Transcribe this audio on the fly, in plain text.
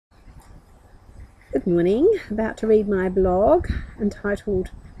Good morning. About to read my blog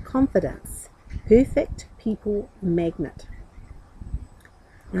entitled Confidence, Perfect People Magnet.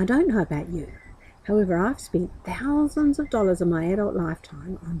 Now, I don't know about you. However, I've spent thousands of dollars of my adult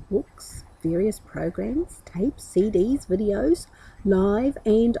lifetime on books, various programs, tapes, CDs, videos, live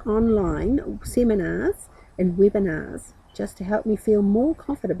and online seminars and webinars just to help me feel more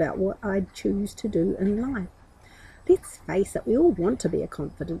confident about what I choose to do in life. Let's face it, we all want to be a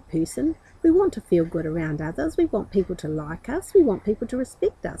confident person. We want to feel good around others. We want people to like us. We want people to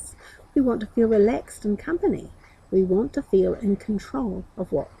respect us. We want to feel relaxed in company. We want to feel in control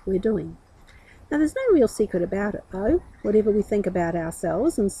of what we're doing. Now, there's no real secret about it, though. Whatever we think about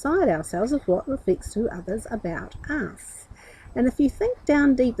ourselves, inside ourselves, is what reflects to others about us. And if you think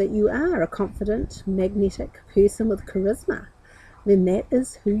down deep that you are a confident, magnetic person with charisma, then that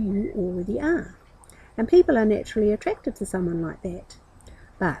is who you already are. And people are naturally attracted to someone like that.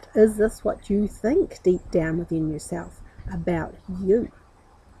 But is this what you think deep down within yourself about you?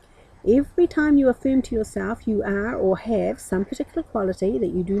 Every time you affirm to yourself you are or have some particular quality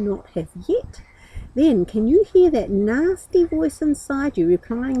that you do not have yet, then can you hear that nasty voice inside you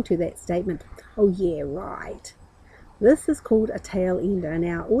replying to that statement, "Oh yeah, right"? This is called a tailender, and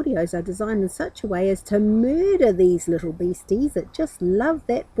our audios are designed in such a way as to murder these little beasties that just love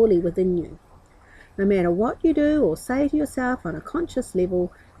that bully within you. No matter what you do or say to yourself on a conscious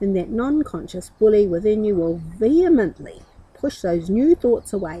level, then that non-conscious bully within you will vehemently push those new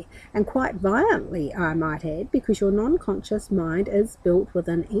thoughts away, and quite violently, I might add, because your non-conscious mind is built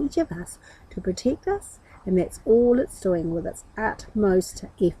within each of us to protect us, and that's all it's doing with its utmost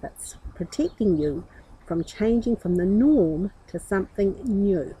efforts, protecting you from changing from the norm to something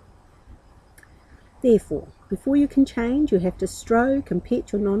new. Therefore, before you can change, you have to stroke and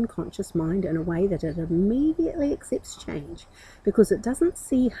pet your non-conscious mind in a way that it immediately accepts change, because it doesn't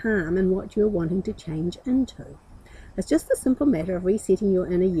see harm in what you're wanting to change into. It's just a simple matter of resetting your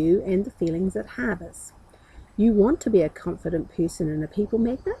inner you and the feelings it harbours. You want to be a confident person and a people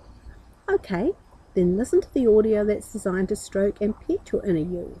magnet? Okay, then listen to the audio that's designed to stroke and pet your inner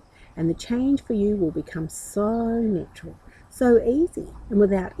you, and the change for you will become so natural, so easy, and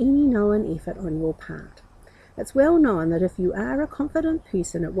without any known effort on your part. It's well known that if you are a confident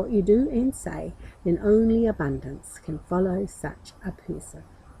person at what you do and say, then only abundance can follow such a person.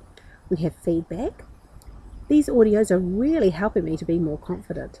 We have feedback. These audios are really helping me to be more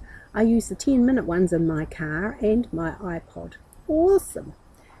confident. I use the 10-minute ones in my car and my iPod. Awesome!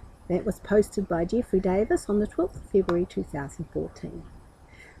 That was posted by Jeffrey Davis on the 12th of February 2014.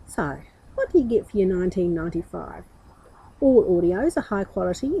 So, what do you get for your $19.95? All audios are high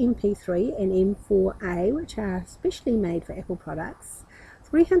quality MP3 and M4A, which are specially made for Apple products,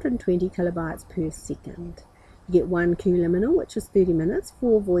 320 kilobytes per second. You get one Q-liminal, which is 30 minutes,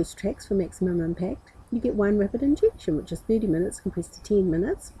 4 voice tracks for maximum impact. You get one rapid injection, which is 30 minutes compressed to 10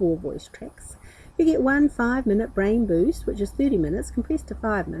 minutes, 4 voice tracks. You get one 5-minute brain boost, which is 30 minutes compressed to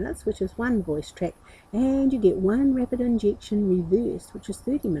 5 minutes, which is 1 voice track. And you get one rapid injection reversed, which is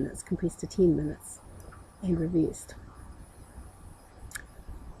 30 minutes compressed to 10 minutes and reversed.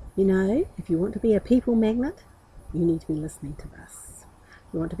 You know, if you want to be a people magnet, you need to be listening to this.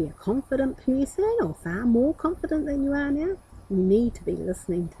 If you want to be a confident person, or far more confident than you are now, you need to be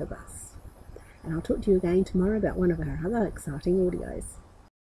listening to this. And I'll talk to you again tomorrow about one of our other exciting audios.